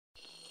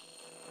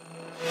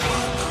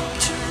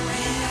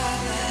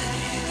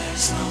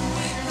there's no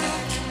way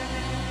back.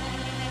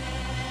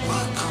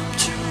 Welcome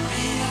to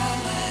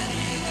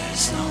reality,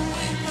 there's no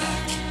way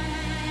back.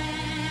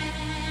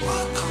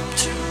 Welcome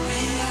to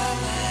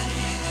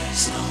reality,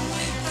 there's no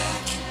way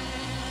back.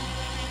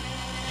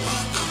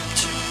 Welcome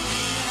to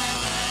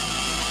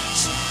reality,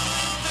 there's no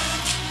way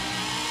back.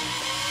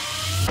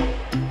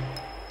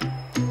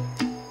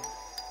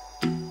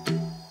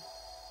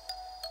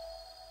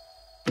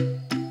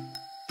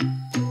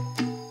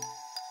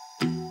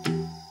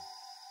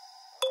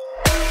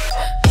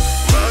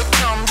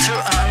 Welcome to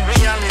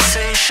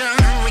unrealization.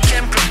 We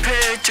can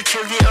prepare to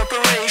kill the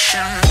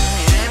operation.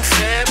 It ain't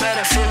fair, but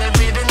I feel it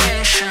with the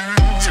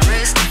nations.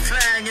 Raise the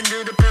flag and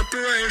do the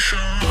preparation.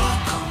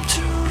 Welcome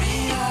to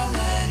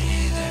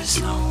reality,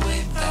 there's no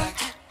way back.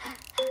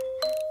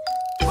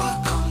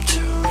 Welcome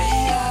to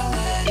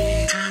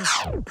reality, there's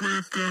no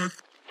way back.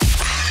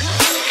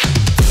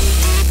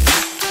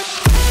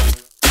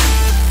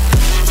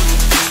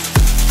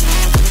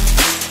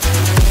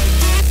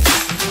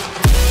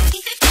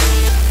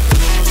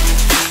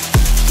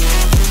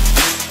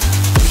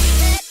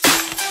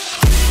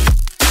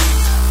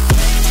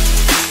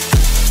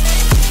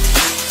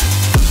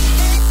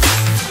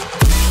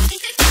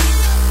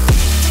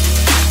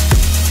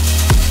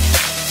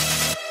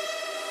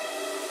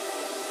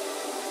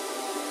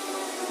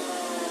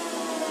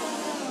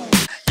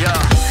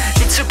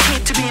 It's okay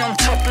to be on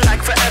top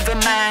like forever,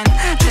 man.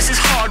 This is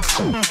hard,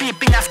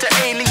 beeping after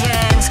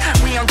aliens.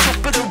 We on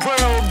top of the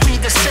world, we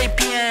the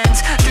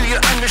sapiens. Do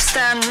you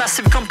understand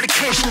massive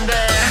complication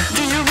there?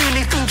 Do you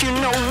really think you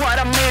know what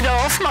I'm made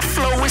of? My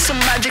flow is so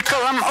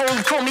magical, I'm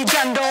old, call me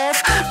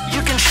Gandalf.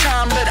 You can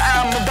shine, but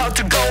I'm about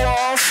to go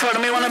off. I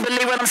don't wanna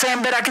believe what I'm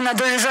saying, but I cannot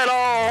do this at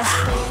all.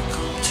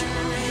 Welcome to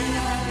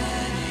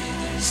reality,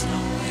 there's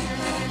no way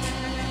back.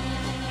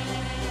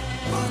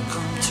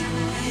 Welcome to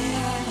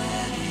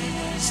reality,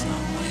 there's no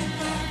way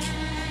back.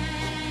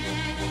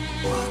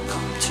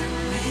 Welcome to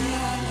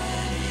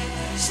reality,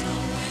 there's no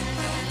way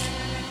back.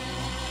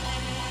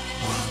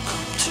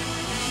 Welcome to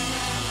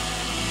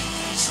reality,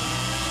 there's no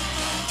way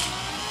back.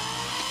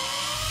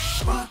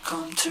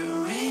 Welcome to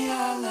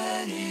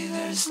reality,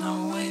 there's no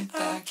way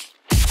back.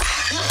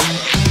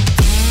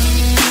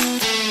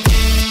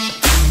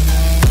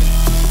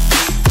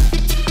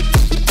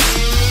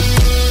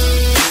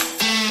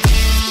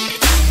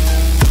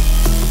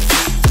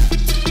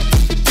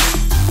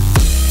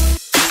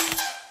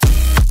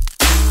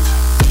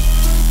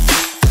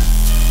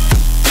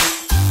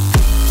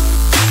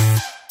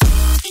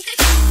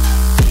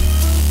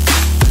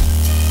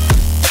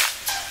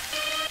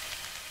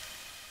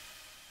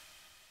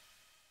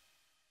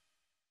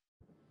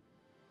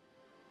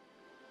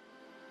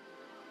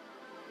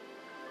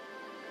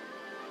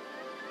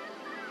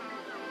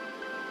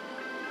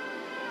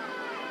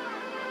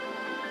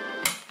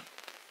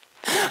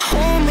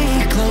 Hold me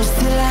close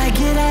till I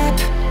get up.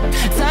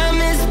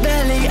 Time is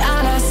barely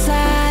on our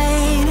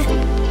side.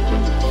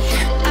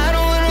 I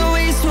don't wanna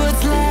waste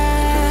what's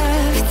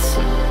left.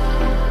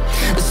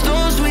 The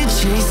storms we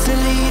chase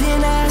are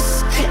leading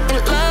us,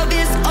 and love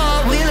is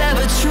all we'll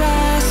ever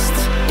trust.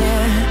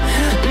 Yeah,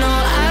 no,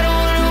 I don't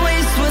wanna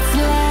waste what's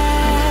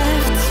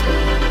left.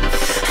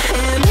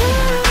 And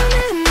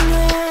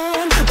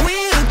on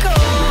we'll go,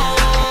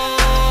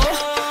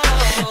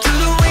 through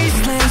the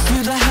wastelands,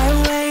 through the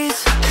highways,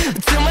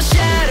 till my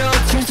shadow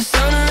turns to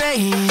sun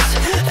rays.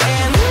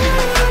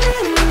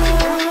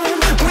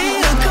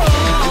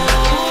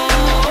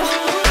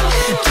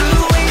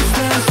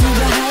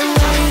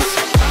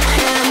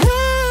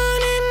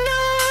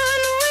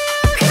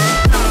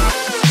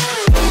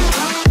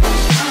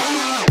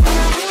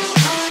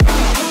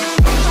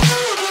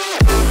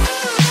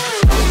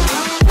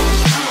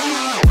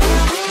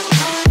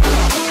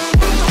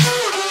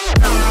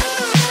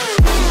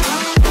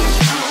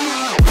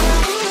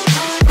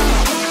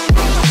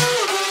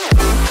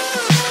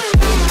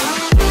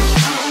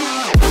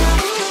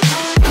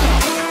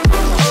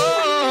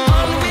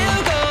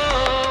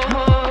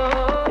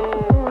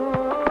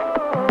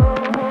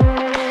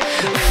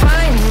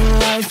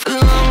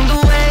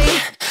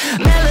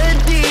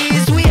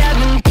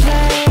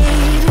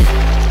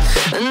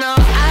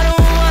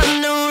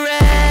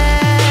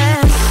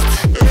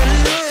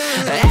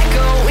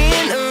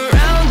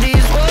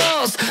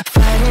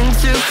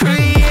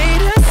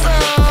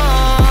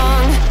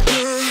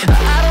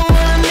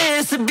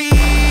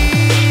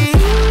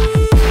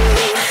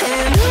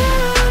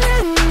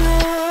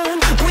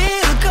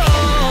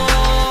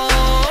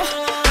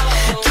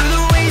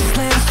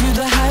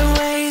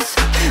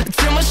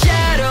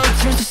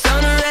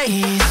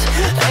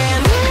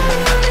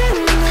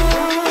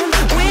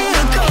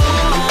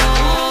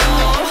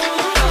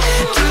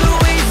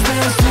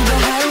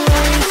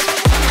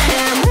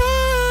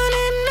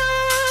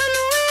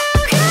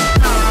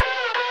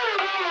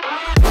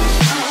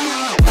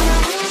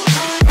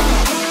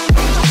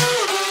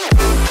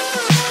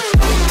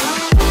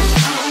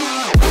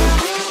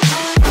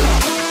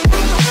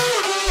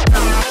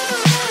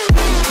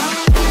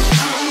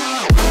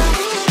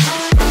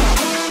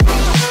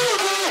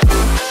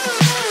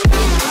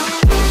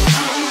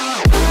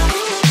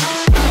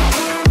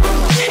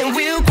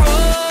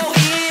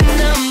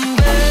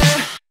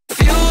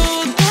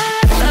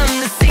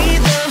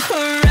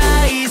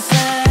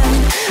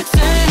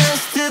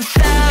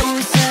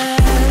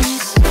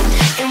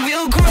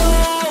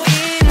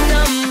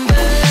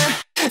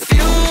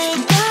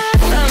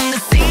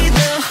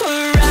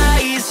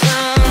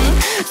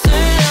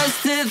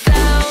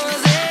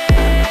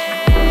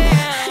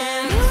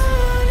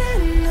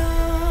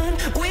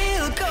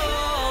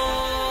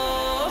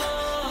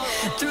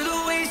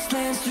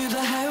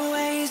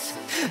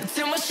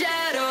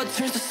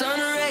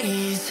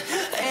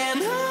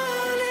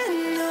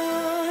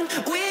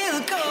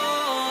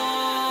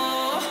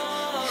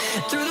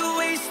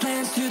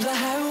 the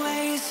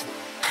highways,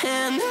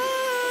 and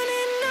on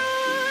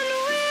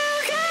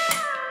we'll go.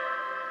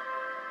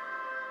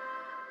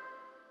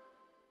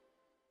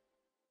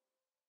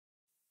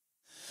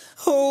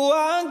 Oh,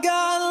 I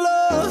got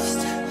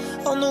lost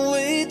on the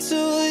way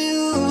to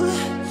you,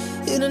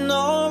 in an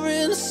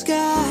orange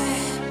sky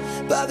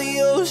by the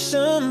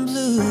ocean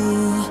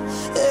blue.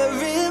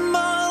 Every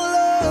mile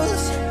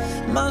lost,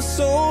 my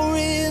soul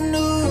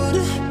renewed,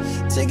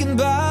 taken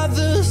by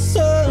the